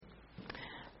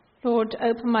Lord,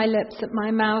 open my lips that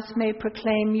my mouth may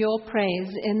proclaim your praise.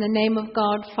 In the name of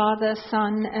God, Father,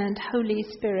 Son, and Holy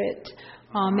Spirit.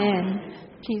 Amen.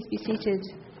 Please be seated.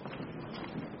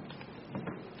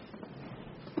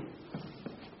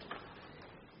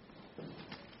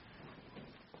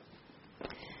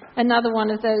 Another one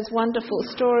of those wonderful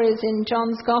stories in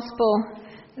John's Gospel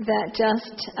that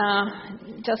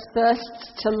just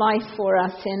bursts to life for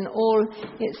us in all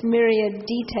its myriad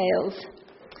details.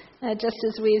 Just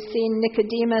as we've seen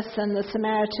Nicodemus and the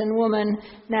Samaritan woman,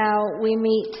 now we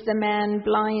meet the man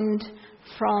blind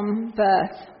from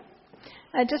birth.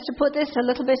 Just to put this a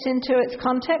little bit into its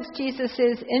context, Jesus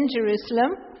is in Jerusalem.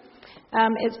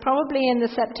 It's probably in the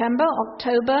September,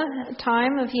 October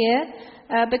time of year,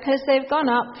 because they've gone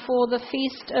up for the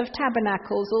Feast of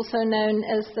Tabernacles, also known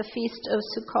as the Feast of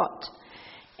Sukkot.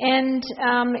 And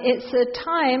it's a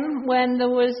time when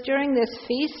during this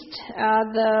feast,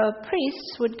 the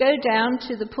priests would go down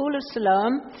to the pool of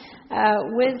Siloam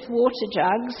with water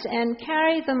jugs and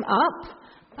carry them up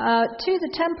to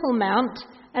the Temple Mount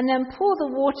and then pour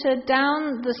the water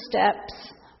down the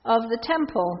steps of the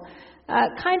temple,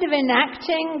 kind of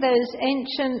enacting those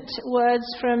ancient words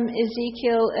from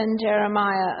Ezekiel and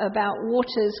Jeremiah about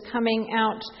waters coming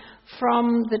out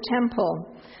from the temple.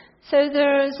 So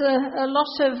there's a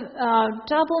lot of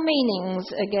double meanings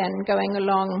again going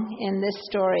along in this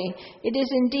story. It is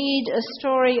indeed a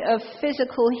story of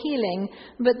physical healing,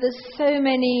 but there's so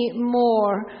many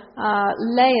more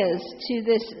layers to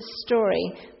this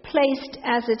story, placed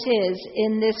as it is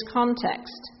in this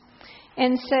context.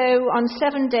 And so on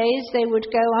 7 days they would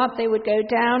go up, they would go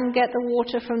down, get the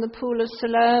water from the pool of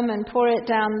Siloam and pour it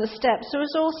down the steps. There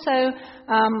was also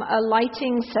a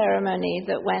lighting ceremony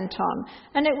that went on.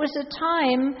 And it was a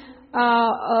time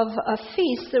of a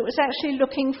feast that was actually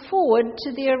looking forward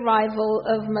to the arrival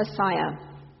of Messiah.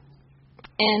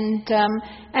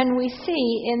 And we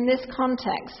see in this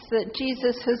context that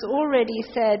Jesus has already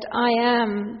said, I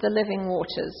am the living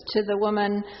waters, to the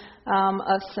woman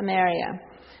of Samaria.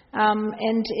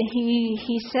 And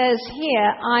he says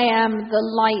here, I am the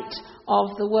light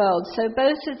of the world. So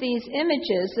both of these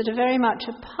images that are very much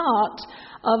a part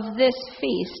of this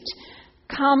feast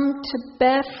come to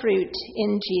bear fruit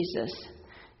in Jesus.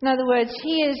 In other words,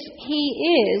 he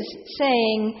is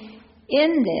saying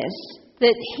in this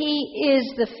that he is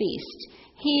the feast.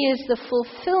 He is the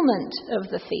fulfillment of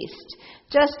the feast.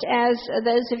 Just as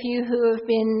those of you who have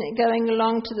been going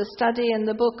along to the study in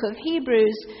the book of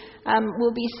Hebrews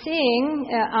will be seeing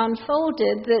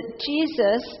unfolded that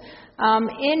Jesus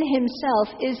in himself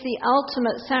is the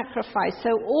ultimate sacrifice.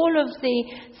 So all of the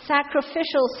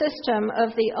sacrificial system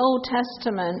of the Old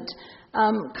Testament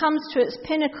comes to its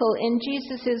pinnacle in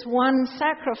Jesus' one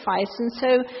sacrifice. And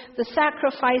so the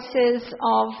sacrifices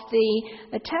of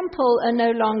the temple are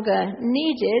no longer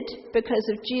needed because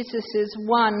of Jesus'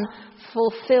 one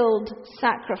fulfilled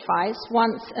sacrifice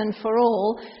once and for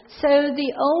all. So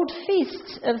the old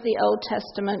feasts of the Old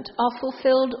Testament are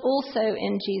fulfilled also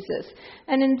in Jesus.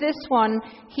 And in this one,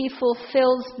 he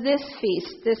fulfills this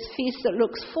feast that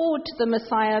looks forward to the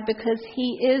Messiah because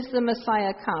he is the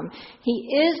Messiah come.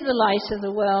 He is the light of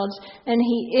the world, and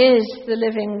he is the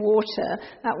living water,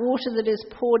 that water that is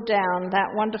poured down, that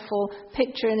wonderful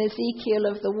picture in Ezekiel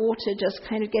of the water just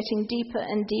kind of getting deeper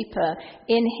and deeper.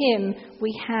 In him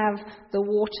we have the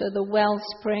water, the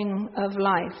wellspring of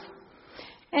life.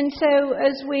 And so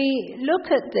as we look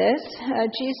at this,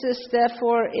 Jesus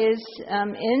therefore is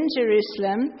in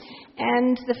Jerusalem,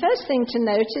 and the first thing to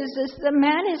notice is the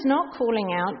man is not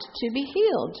calling out to be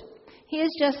healed. He is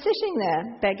just sitting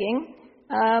there begging,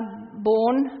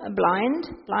 born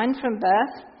blind from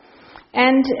birth.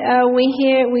 And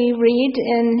we read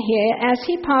in here, as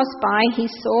he passed by, he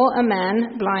saw a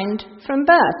man blind from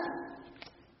birth.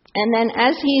 And then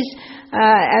as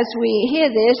we hear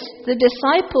this, the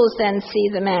disciples then see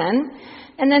the man,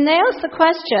 and then they ask the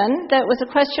question that was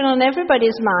a question on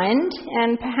everybody's mind,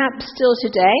 and perhaps still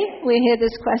today we hear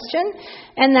this question,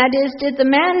 and that is, did the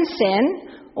man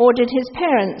sin or did his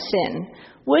parents sin?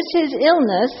 Was his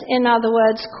illness, in other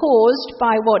words, caused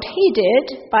by what he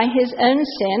did, by his own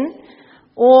sin,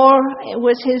 or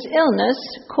was his illness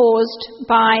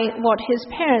caused by what his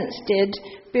parents did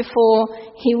before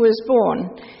he was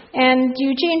born? And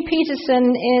Eugene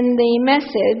Peterson in the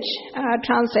Message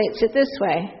translates it this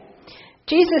way.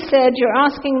 Jesus said, you're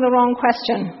asking the wrong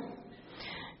question.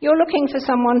 You're looking for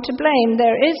someone to blame.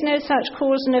 There is no such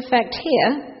cause and effect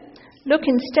here. Look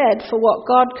instead for what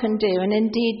God can do, and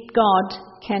indeed God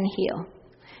can heal.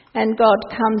 And God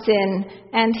comes in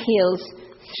and heals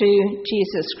through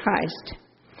Jesus Christ.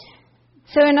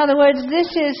 So in other words, this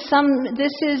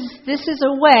is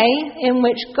a way in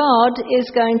which God is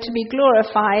going to be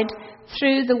glorified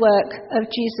through the work of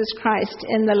Jesus Christ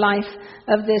in the life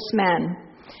of this man.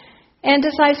 And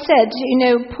as I said,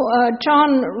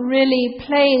 John really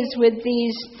plays with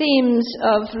these themes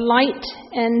of light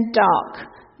and dark,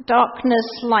 darkness,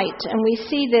 light, and we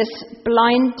see this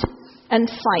blind and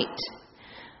sight.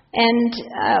 And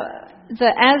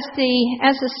as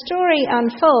the story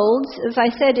unfolds, as I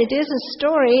said, it is a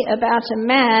story about a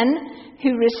man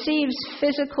who receives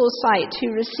physical sight,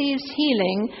 who receives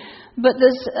healing, but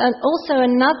there's also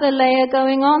another layer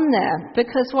going on there,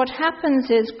 because what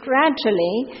happens is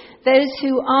gradually those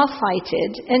who are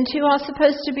sighted and who are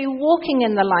supposed to be walking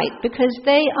in the light, because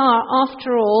they are,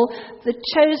 after all, the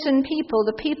chosen people,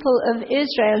 the people of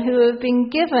Israel who have been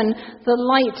given the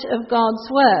light of God's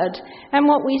word. And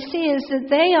what we see is that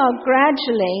they are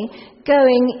gradually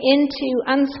going into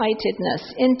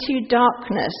unsightedness, into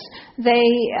darkness. They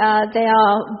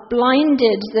are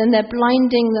blinded, and they're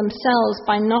blinding themselves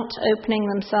by not opening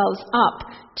themselves up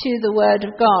to the word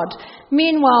of God.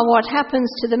 Meanwhile, what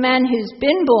happens to the man who's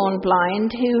been born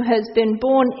blind, who has been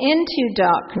born into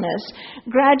darkness,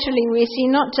 gradually we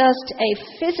see not just a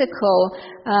physical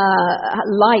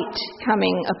light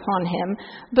coming upon him,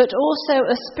 but also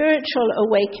a spiritual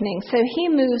awakening. So he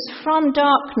moves from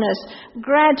darkness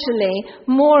gradually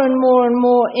more and more and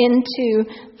more into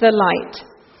the light.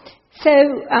 So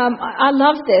I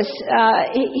love this.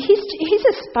 He's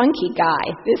a spunky guy.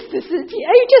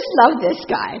 You just love this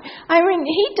guy. I mean,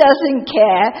 he doesn't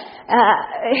care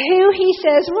who he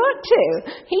says what to.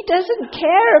 He doesn't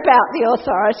care about the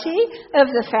authority of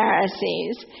the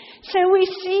Pharisees. So we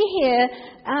see here,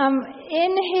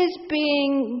 in his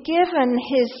being given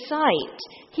his sight,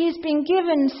 he's been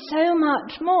given so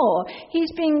much more.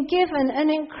 He's been given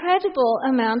an incredible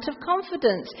amount of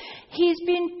confidence. He's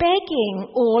been begging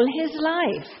all his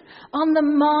life on the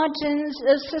margins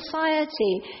of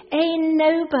society, a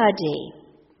nobody.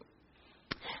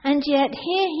 And yet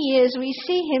here he is, we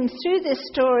see him through this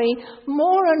story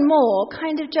more and more,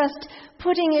 kind of just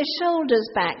putting his shoulders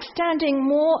back, standing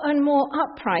more and more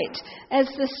upright as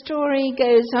the story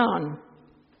goes on.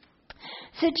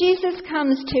 So Jesus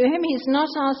comes to him. He's not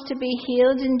asked to be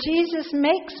healed, and Jesus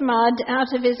makes mud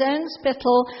out of his own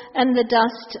spittle and the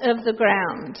dust of the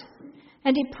ground.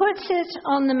 And he puts it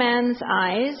on the man's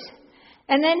eyes,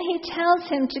 and then he tells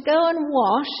him to go and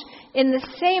wash in the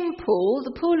same pool,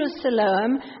 the pool of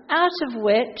Siloam, out of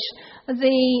which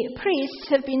the priests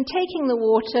have been taking the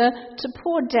water to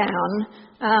pour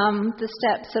down the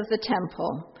steps of the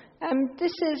temple.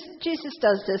 Jesus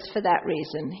does this for that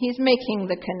reason. He's making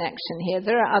the connection here.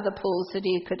 There are other pools that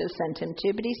he could have sent him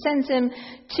to, but he sends him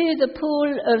to the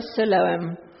pool of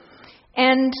Siloam,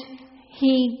 and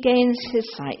he gains his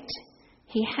sight.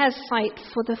 He has sight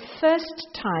for the first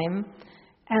time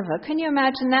ever. Can you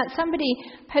imagine that? Somebody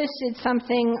posted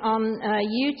something on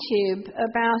YouTube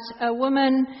about a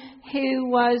woman who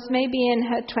was maybe in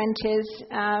her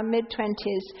 20s,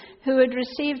 mid-20s, who had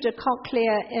received a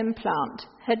cochlear implant,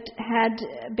 had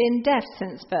been deaf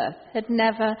since birth, had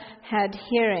never had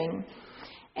hearing.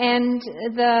 And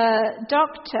the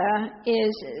doctor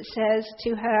says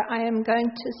to her, I am going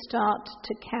to start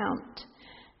to count.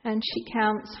 And she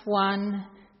counts 1,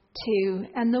 2,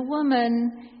 and the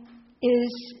woman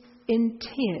is in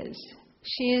tears.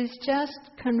 She is just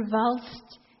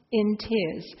convulsed in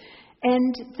tears.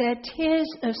 And they're tears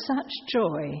of such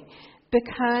joy,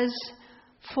 because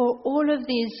for all of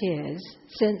these years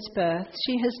since birth,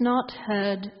 she has not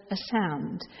heard a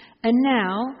sound. And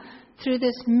now, through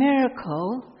this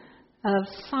miracle of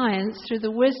science, through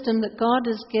the wisdom that God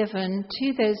has given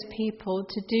to those people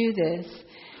to do this,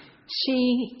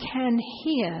 she can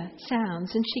hear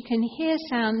sounds, and she can hear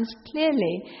sounds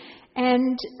clearly.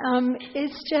 And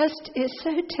it's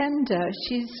so tender.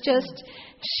 She's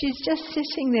just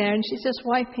sitting there, and she's just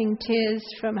wiping tears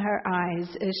from her eyes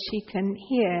as she can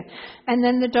hear. And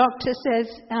then the doctor says,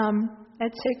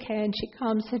 it's okay, and she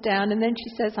calms her down. And then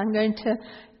she says, I'm going to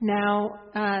now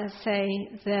say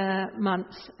the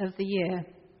months of the year.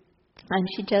 And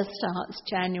she just starts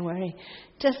January.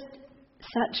 Just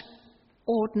such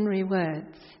ordinary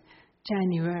words.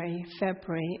 January,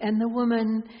 February. And the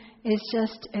woman is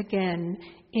just again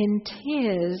in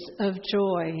tears of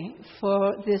joy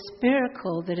for this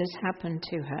miracle that has happened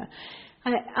to her.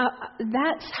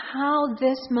 That's how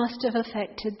this must have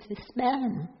affected this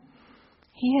man.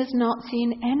 He has not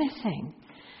seen anything.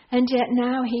 And yet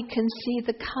now he can see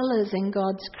the colours in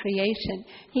God's creation.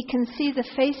 He can see the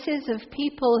faces of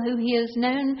people who he has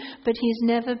known, but he's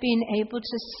never been able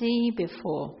to see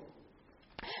before.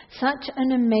 Such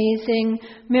an amazing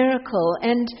miracle.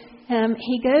 And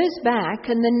he goes back,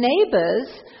 and the neighbors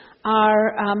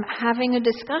are having a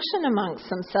discussion amongst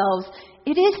themselves.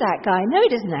 It is that guy. No,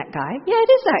 it isn't that guy. Yeah, it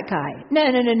is that guy. No.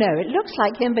 It looks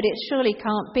like him, but it surely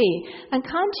can't be. And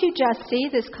can't you just see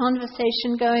this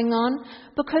conversation going on?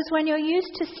 Because when you're used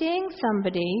to seeing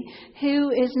somebody who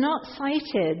is not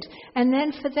sighted, and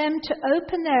then for them to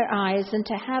open their eyes and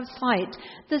to have sight,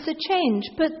 there's a change.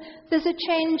 But there's a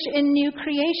change in new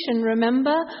creation.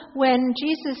 Remember, when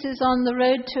Jesus is on the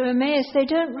road to Emmaus, they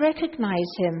don't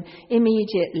recognize him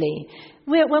immediately.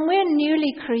 When we're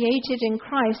newly created in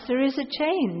Christ, there is a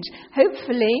change.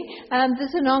 Hopefully,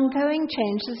 there's an ongoing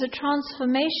change. There's a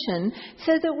transformation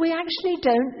so that we actually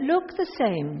don't look the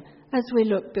same as we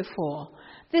looked before.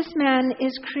 This man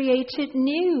is created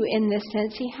new in this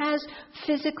sense. He has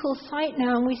physical sight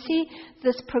now, and we see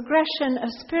this progression of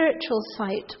spiritual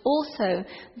sight also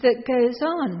that goes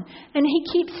on. And he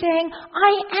keeps saying,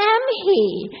 I am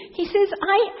he. He says,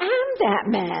 I am that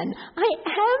man. I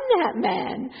am that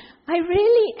man. I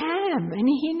really am. And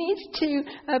he needs to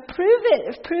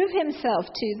prove himself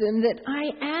to them that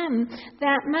I am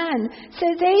that man. So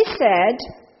they said,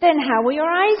 then how were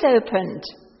your eyes opened?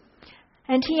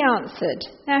 And he answered.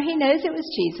 Now he knows it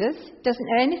was Jesus. Doesn't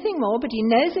know anything more, but he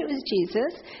knows it was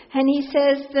Jesus. And he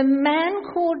says, the man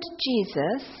called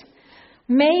Jesus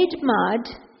made mud,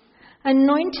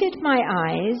 anointed my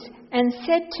eyes, and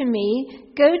said to me,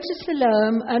 go to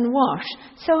Siloam and wash.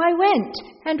 So I went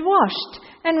and washed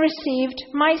and received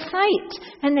my sight.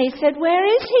 And they said, where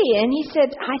is he? And he said,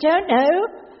 I don't know.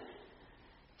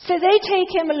 So they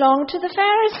take him along to the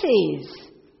Pharisees.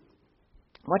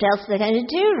 What else are they going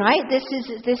to do, right? This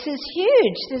is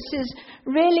huge. This is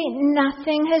really,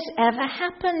 nothing has ever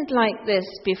happened like this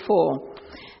before.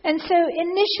 And so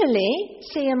initially,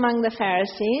 see, among the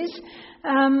Pharisees,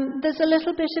 there's a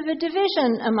little bit of a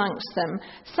division amongst them.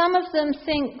 Some of them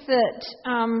think that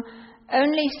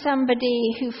only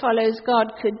somebody who follows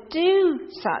God could do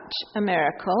such a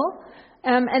miracle.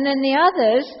 And then the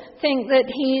others think that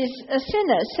he's a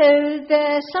sinner. So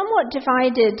they're somewhat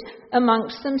divided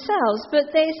amongst themselves.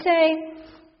 But they say,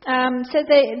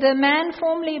 the man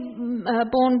formerly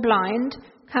born blind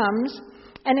comes,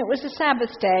 and it was a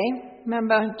Sabbath day.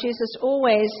 Remember, Jesus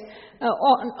always,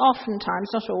 oftentimes,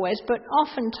 not always, but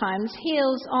oftentimes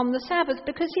heals on the Sabbath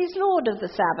because he's Lord of the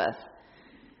Sabbath.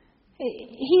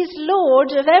 He's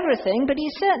Lord of everything, but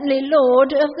he's certainly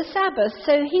Lord of the Sabbath.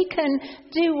 So he can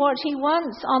do what he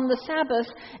wants on the Sabbath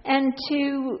and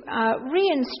to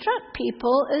re-instruct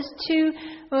people as to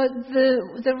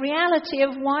the reality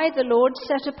of why the Lord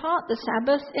set apart the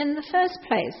Sabbath in the first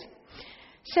place.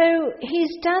 So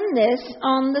he's done this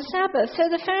on the Sabbath. So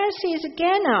the Pharisees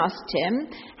again asked him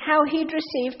how he'd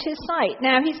received his sight.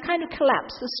 Now he's kind of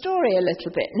collapsed the story a little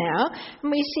bit now.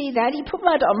 And we see that he put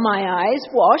mud on my eyes,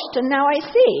 washed, and now I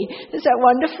see. Is that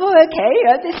wonderful? Okay,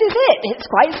 this is it. It's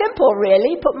quite simple,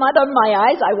 really. Put mud on my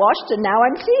eyes, I washed, and now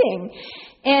I'm seeing.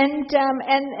 And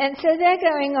so they're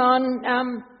going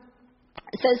on.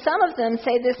 So some of them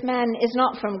say this man is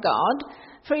not from God,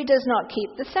 for he does not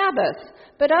keep the Sabbath.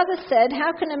 But others said,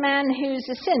 how can a man who's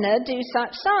a sinner do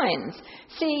such signs?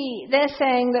 See, they're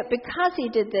saying that because he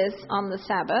did this on the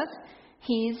Sabbath,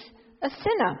 he's a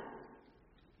sinner.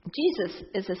 Jesus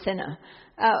is a sinner.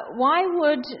 What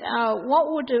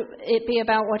would it be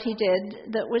about what he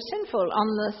did that was sinful on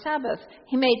the Sabbath?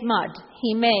 He made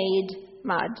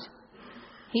mud.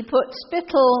 He put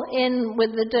spittle in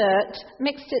with the dirt,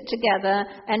 mixed it together,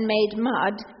 and made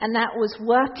mud, and that was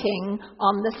working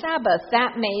on the Sabbath.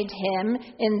 That made him,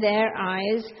 in their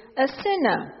eyes, a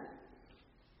sinner.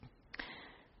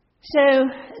 So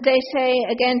they say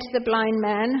again to the blind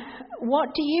man, what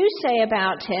do you say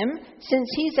about him, since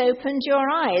he's opened your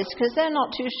eyes? Because they're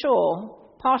not too sure.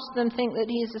 Part of them think that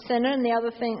he's a sinner, and the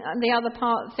other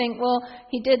part think, well,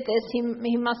 he did this,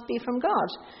 he must be from God.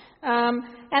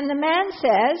 And the man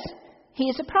says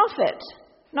he's a prophet.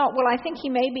 Not, well, I think he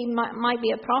might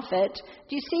be a prophet.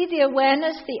 Do you see the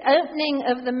awareness, the opening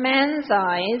of the man's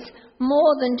eyes,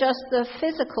 more than just the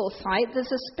physical sight?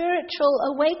 There's a spiritual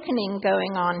awakening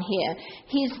going on here.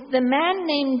 He's the man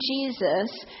named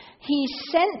Jesus. He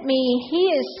sent me,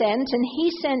 he is sent, and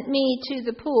he sent me to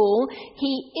the pool.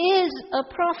 He is a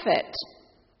prophet.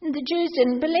 And the Jews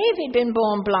didn't believe he'd been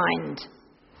born blind.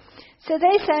 So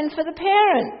they send for the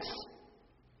parents.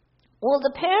 Well,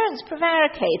 the parents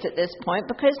prevaricate at this point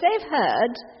because they've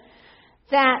heard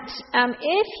that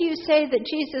if you say that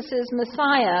Jesus is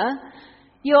Messiah,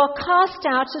 you're cast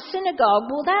out of synagogue.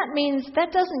 Well,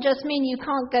 that doesn't just mean you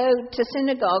can't go to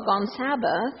synagogue on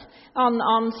Sabbath,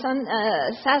 on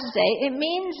Saturday. It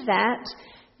means that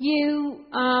you're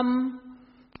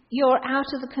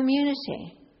out of the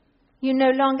community. You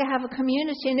no longer have a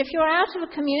community. And if you're out of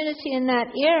a community in that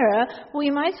era, well,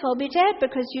 you might as well be dead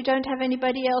because you don't have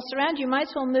anybody else around. You might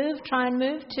as well try and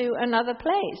move to another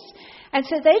place. And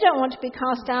so they don't want to be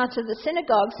cast out of the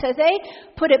synagogue. So they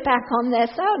put it back on their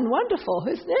son. Wonderful,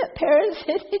 isn't it? Parents,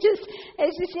 it's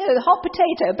just the hot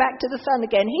potato, back to the son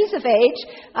again. He's of age.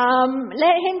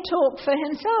 Let him talk for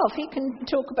himself. He can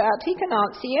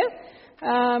answer you.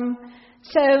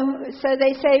 So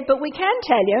they say, but we can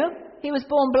tell you, he was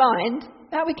born blind.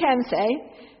 That we can say.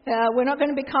 We're not going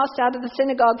to be cast out of the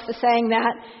synagogue for saying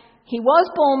that. He was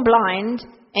born blind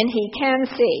and he can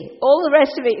see. All the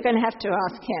rest of it you're going to have to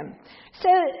ask him. So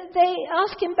they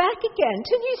ask him back again.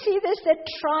 Did you see this?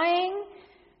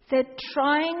 They're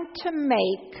trying to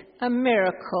make a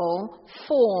miracle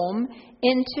form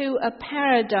into a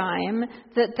paradigm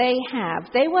that they have.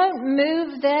 They won't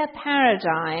move their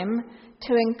paradigm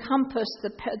to encompass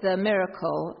the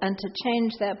miracle and to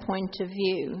change their point of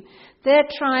view. They're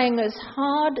trying as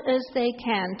hard as they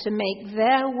can to make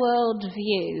their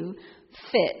worldview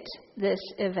fit this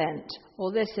event,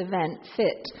 or this event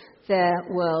fit their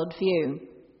worldview.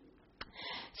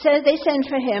 So they send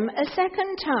for him a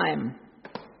second time.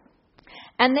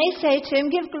 And they say to him,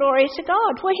 give glory to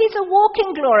God. Well, he's a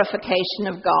walking glorification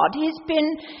of God. He's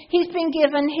been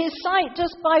given his sight.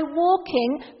 Just by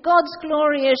walking, God's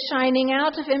glory is shining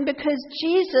out of him because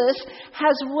Jesus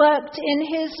has worked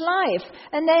in his life.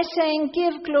 And they're saying,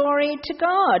 give glory to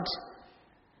God.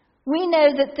 We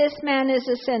know that this man is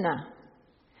a sinner.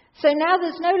 So now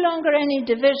there's no longer any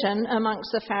division amongst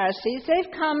the Pharisees.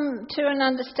 They've come to an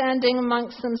understanding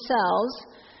amongst themselves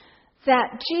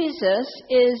that Jesus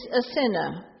is a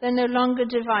sinner. They're no longer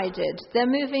divided. They're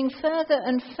moving further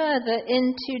and further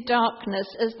into darkness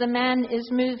as the man is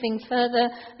moving further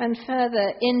and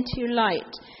further into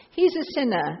light. He's a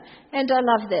sinner, and I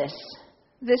love this.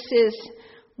 This is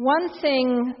one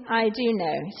thing I do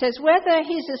know. He says, whether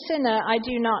he's a sinner, I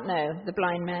do not know, the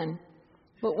blind man.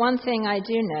 But one thing I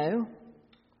do know,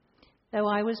 though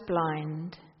I was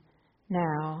blind,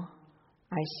 now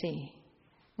I see.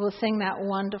 We'll sing that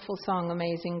wonderful song,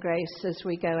 Amazing Grace, as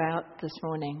we go out this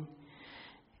morning.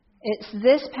 It's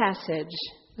this passage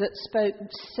that spoke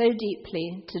so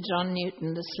deeply to John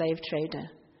Newton, the slave trader.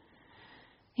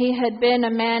 He had been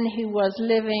a man who was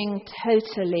living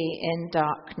totally in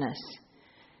darkness,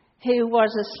 who was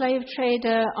a slave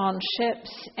trader on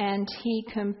ships, and he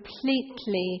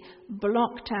completely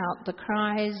blocked out the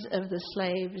cries of the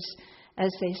slaves as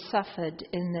they suffered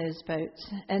in those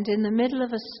boats. And in the middle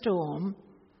of a storm,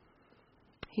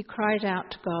 he cried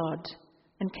out to God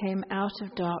and came out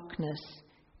of darkness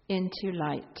into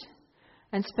light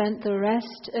and spent the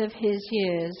rest of his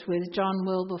years with John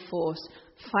Wilberforce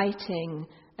fighting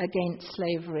against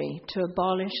slavery, to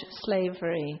abolish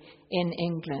slavery in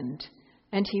England.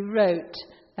 And he wrote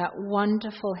that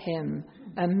wonderful hymn,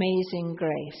 Amazing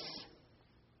Grace.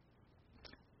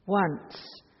 Once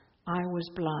I was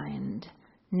blind,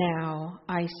 now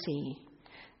I see.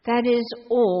 That is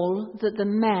all that the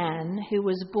man who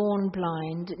was born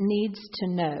blind needs to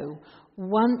know.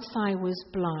 Once I was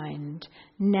blind,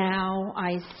 now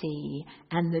I see.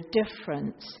 And the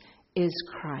difference is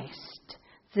Christ.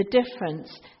 The difference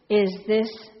is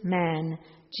this man,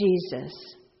 Jesus.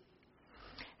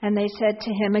 And they said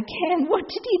to him again, what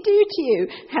did he do to you?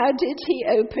 How did he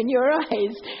open your eyes?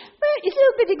 Well, he's a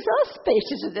little bit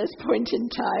exasperated at this point in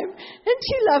time. Don't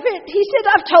you love it? He said,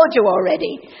 I've told you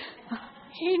already.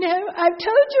 I've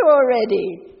told you already.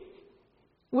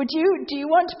 Do you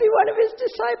want to be one of his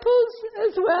disciples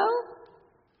as well?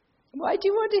 Why do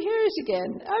you want to hear it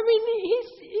again? I mean,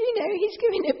 he's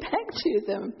giving it back to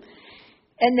them.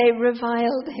 And they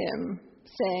reviled him,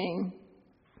 saying,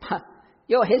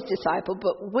 you're his disciple,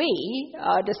 but we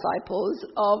are disciples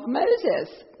of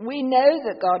Moses. We know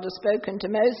that God has spoken to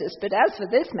Moses, but as for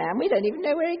this man, we don't even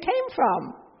know where he came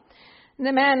from. And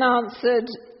the man answered,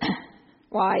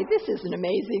 why, this is an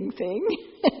amazing thing.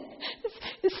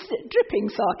 It's dripping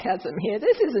sarcasm here.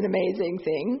 This is an amazing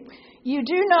thing. You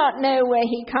do not know where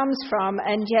he comes from,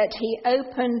 and yet he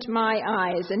opened my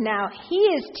eyes, and now he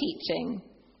is teaching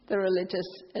the religious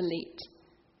elite.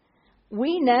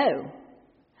 We know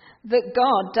that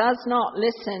God does not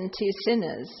listen to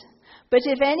sinners. But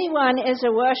if anyone is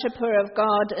a worshipper of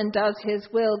God and does his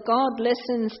will, God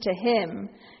listens to him.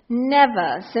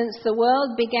 Never since the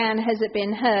world began has it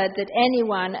been heard that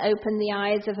anyone opened the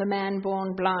eyes of a man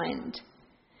born blind.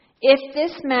 If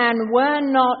this man were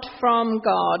not from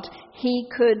God, he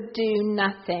could do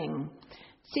nothing.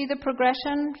 See the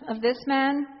progression of this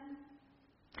man?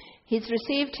 He's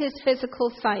received his physical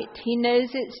sight. He knows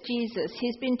it's Jesus.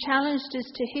 He's been challenged as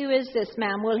to who is this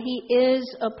man? Well, he is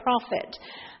a prophet.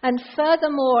 And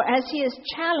furthermore, as he is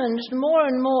challenged more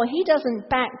and more, he doesn't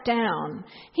back down.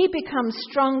 He becomes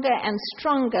stronger and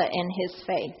stronger in his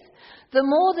faith. The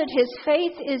more that his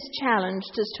faith is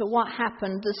challenged as to what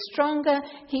happened, the stronger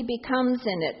he becomes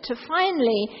in it. To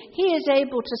finally, he is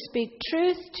able to speak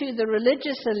truth to the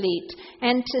religious elite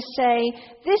and to say,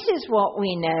 this is what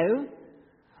we know.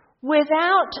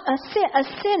 Without a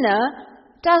sinner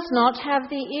does not have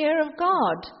the ear of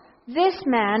God. This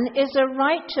man is a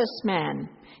righteous man.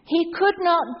 He could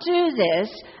not do this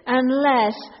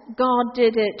unless God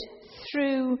did it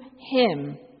through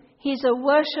him. He's a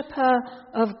worshipper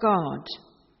of God.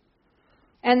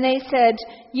 And they said,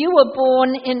 you were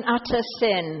born in utter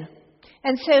sin.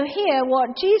 And so here,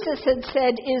 what Jesus had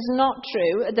said is not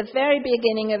true at the very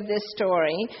beginning of this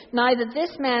story. Neither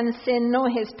this man's sin nor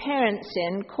his parents'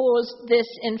 sin caused this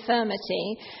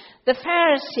infirmity. The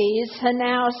Pharisees are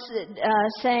now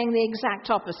saying the exact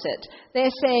opposite. They're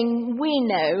saying, we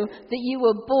know that you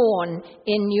were born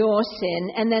in your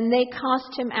sin. And then they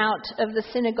cast him out of the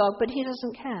synagogue, but he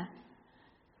doesn't care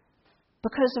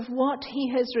because of what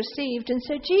he has received. And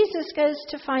so Jesus goes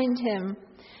to find him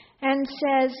and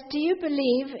says, do you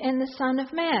believe in the Son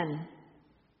of Man?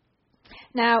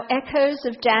 Now, echoes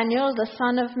of Daniel, the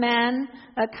Son of Man,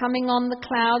 coming on the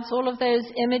clouds, all of those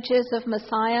images of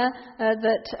Messiah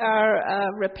that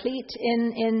are replete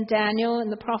in Daniel, in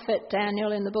the prophet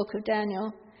Daniel, in the book of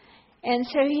Daniel. And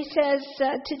so he says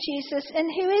to Jesus, and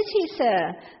who is he,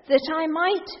 sir, that I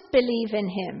might believe in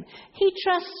him? He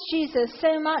trusts Jesus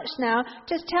so much now,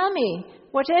 just tell me,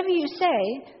 whatever you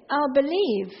say, I'll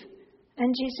believe.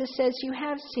 And Jesus says, you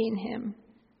have seen him.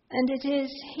 And it is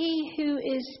he who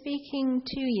is speaking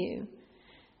to you.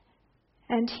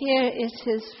 And here is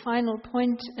his final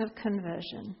point of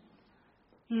conversion.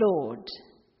 Lord.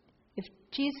 If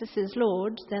Jesus is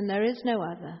Lord, then there is no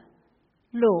other.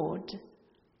 Lord,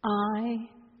 I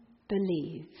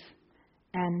believe.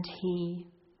 And he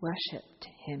worshipped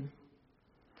him.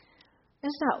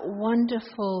 Isn't that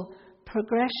wonderful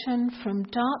progression from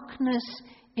darkness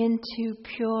into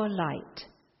pure light?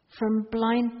 From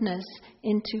blindness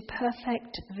into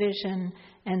perfect vision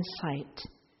and sight.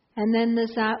 And then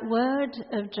there's that word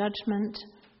of judgment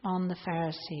on the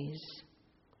Pharisees.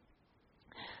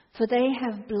 For they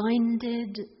have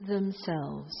blinded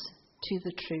themselves to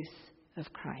the truth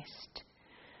of Christ.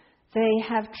 They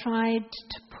have tried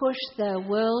to push their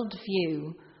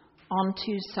worldview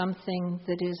onto something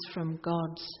that is from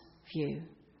God's view.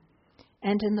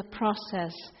 And in the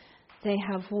process, they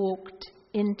have walked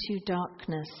into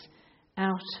darkness,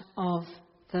 out of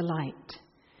the light.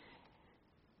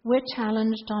 We're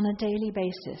challenged on a daily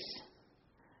basis.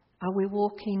 Are we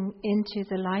walking into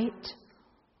the light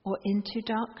or into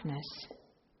darkness?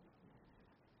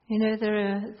 You know,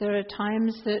 there are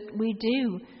times that we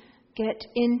do get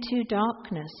into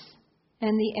darkness,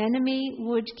 and the enemy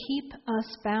would keep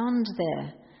us bound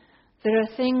there. There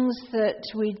are things that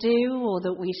we do or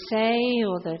that we say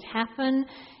or that happen,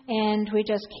 and we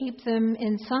just keep them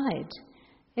inside.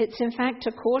 It's in fact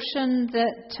a caution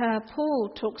that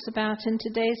Paul talks about in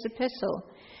today's epistle.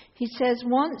 He says,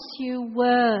 once you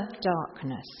were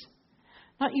darkness.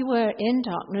 Not you were in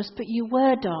darkness, but you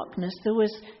were darkness. There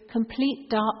was complete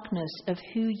darkness of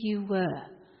who you were.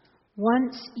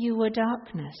 Once you were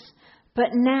darkness. But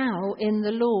now in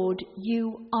the Lord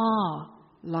you are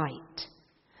light.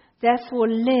 Therefore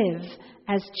live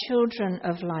as children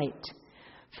of light.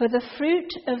 For the fruit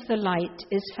of the light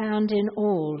is found in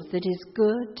all that is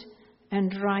good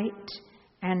and right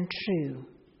and true.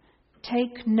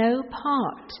 Take no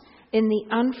part in the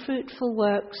unfruitful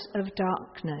works of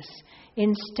darkness.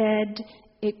 Instead,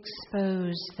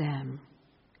 expose them.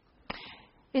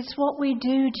 It's what we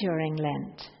do during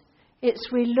Lent.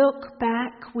 It's we look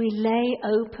back, we lay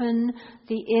open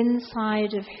the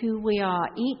inside of who we are,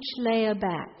 each layer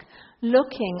back,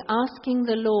 looking, asking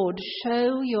the Lord,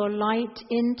 show your light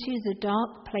into the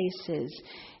dark places,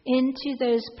 into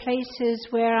those places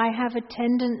where I have a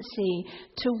tendency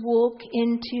to walk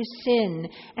into sin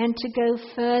and to go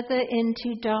further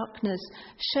into darkness.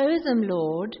 Show them,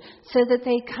 Lord, so that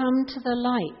they come to the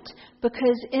light,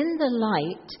 because in the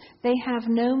light they have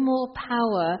no more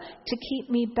power to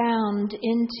keep me bound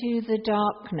into the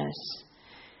darkness.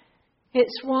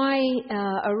 It's why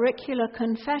auricular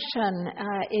confession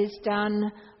is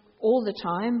done all the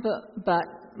time, but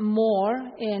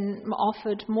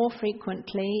offered more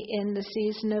frequently in the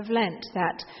season of Lent.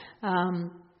 That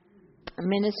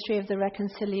ministry of the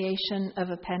reconciliation of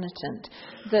a penitent,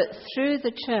 that through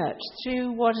the church,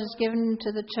 through what is given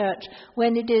to the church,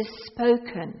 when it is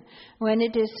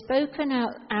spoken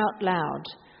out loud,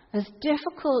 as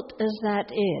difficult as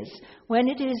that is, when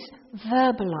it is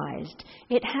verbalized,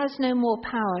 it has no more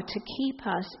power to keep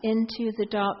us into the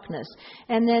darkness.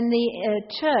 And then the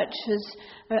church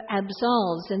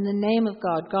absolves in the name of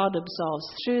God. God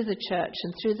absolves through the church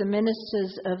and through the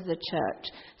ministers of the church,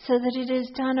 so that it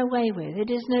is done away with. It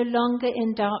is no longer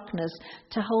in darkness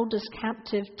to hold us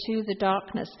captive to the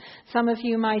darkness. Some of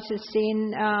you might have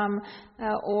seen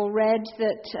or read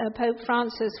that Pope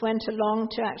Francis went along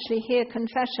to actually hear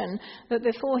confession, but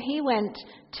before he went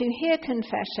to hear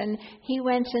confession, he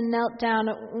went and knelt down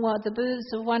at the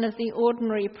booths of one of the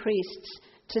ordinary priests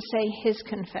to say his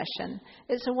confession.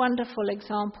 It's a wonderful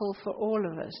example for all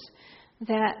of us,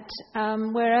 that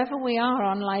wherever we are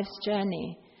on life's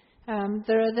journey,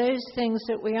 there are those things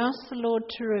that we ask the Lord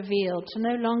to reveal, to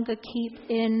no longer keep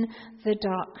in the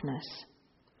darkness.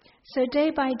 So day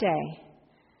by day,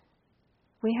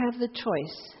 we have the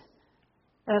choice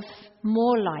of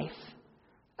more life,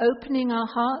 opening our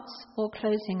hearts or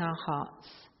closing our hearts,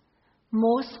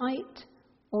 more sight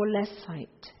or less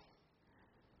sight.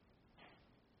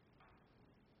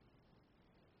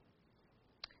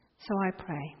 So I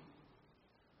pray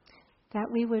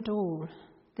that we would all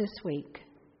this week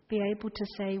be able to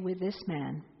say with this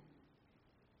man,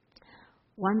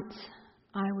 once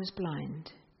I was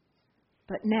blind,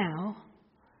 but now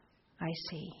I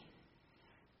see.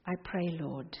 I pray,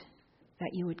 Lord, that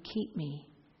you would keep me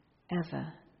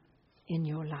ever in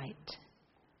your light.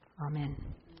 Amen.